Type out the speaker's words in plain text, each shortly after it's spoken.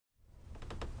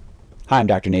Hi, I'm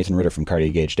Dr. Nathan Ritter from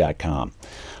CardiaGauge.com.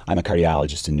 I'm a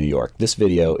cardiologist in New York. This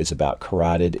video is about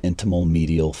carotid intimal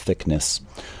medial thickness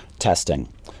testing.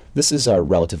 This is a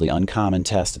relatively uncommon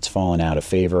test. It's fallen out of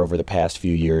favor over the past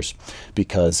few years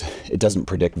because it doesn't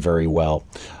predict very well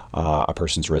a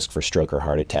person's risk for stroke or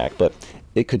heart attack, but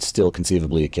it could still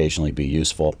conceivably occasionally be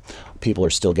useful. People are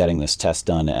still getting this test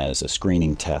done as a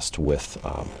screening test with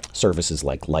services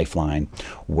like Lifeline,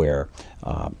 where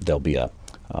there'll be a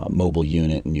mobile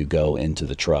unit and you go into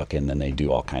the truck and then they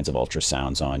do all kinds of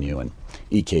ultrasounds on you and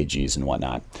EKGs and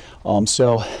whatnot.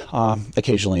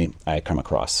 Occasionally I come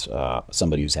across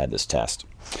somebody who's had this test.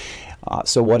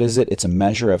 So what is it? It's a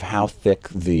measure of how thick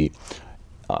the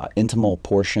intimal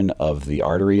portion of the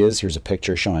artery is. Here's a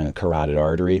picture showing a carotid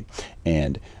artery,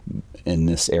 and in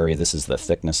this area this is the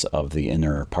thickness of the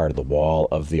inner part of the wall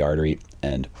of the artery,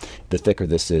 and the thicker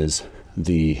this is,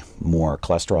 the more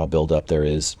cholesterol buildup there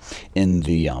is in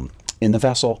the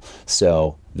vessel.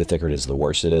 So the thicker it is, the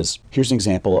worse it is. Here's an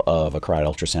example of a carotid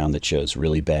ultrasound that shows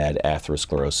really bad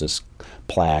atherosclerosis,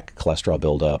 plaque, cholesterol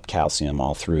buildup, calcium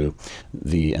all through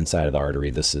the inside of the artery.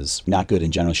 This is not good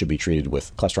and generally should be treated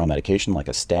with cholesterol medication like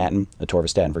a statin,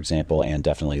 atorvastatin for example, and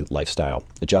definitely lifestyle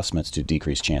adjustments to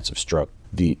decrease chance of stroke.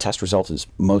 The test result is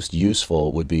most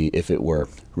useful would be if it were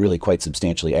really quite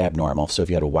substantially abnormal. So if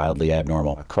you had a wildly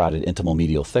abnormal carotid intimal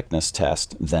medial thickness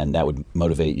test, then that would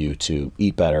motivate you to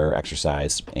eat better,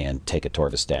 exercise, and take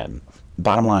atorvastatin.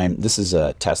 Bottom line, this is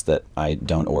a test that I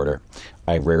don't order.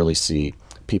 I rarely see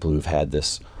people who've had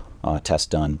this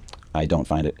test done. I don't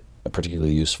find it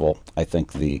particularly useful. I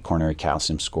think the coronary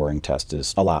calcium scoring test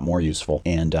is a lot more useful,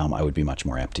 and I would be much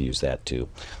more apt to use that to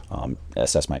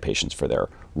assess my patients for their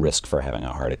risk for having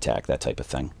a heart attack, that type of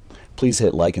thing. Please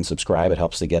hit like and subscribe. It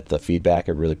helps to get the feedback.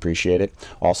 I'd really appreciate it.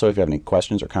 Also, if you have any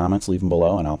questions or comments, leave them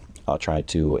below and I'll try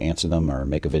to answer them or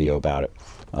make a video about it,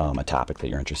 a topic that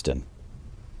you're interested in.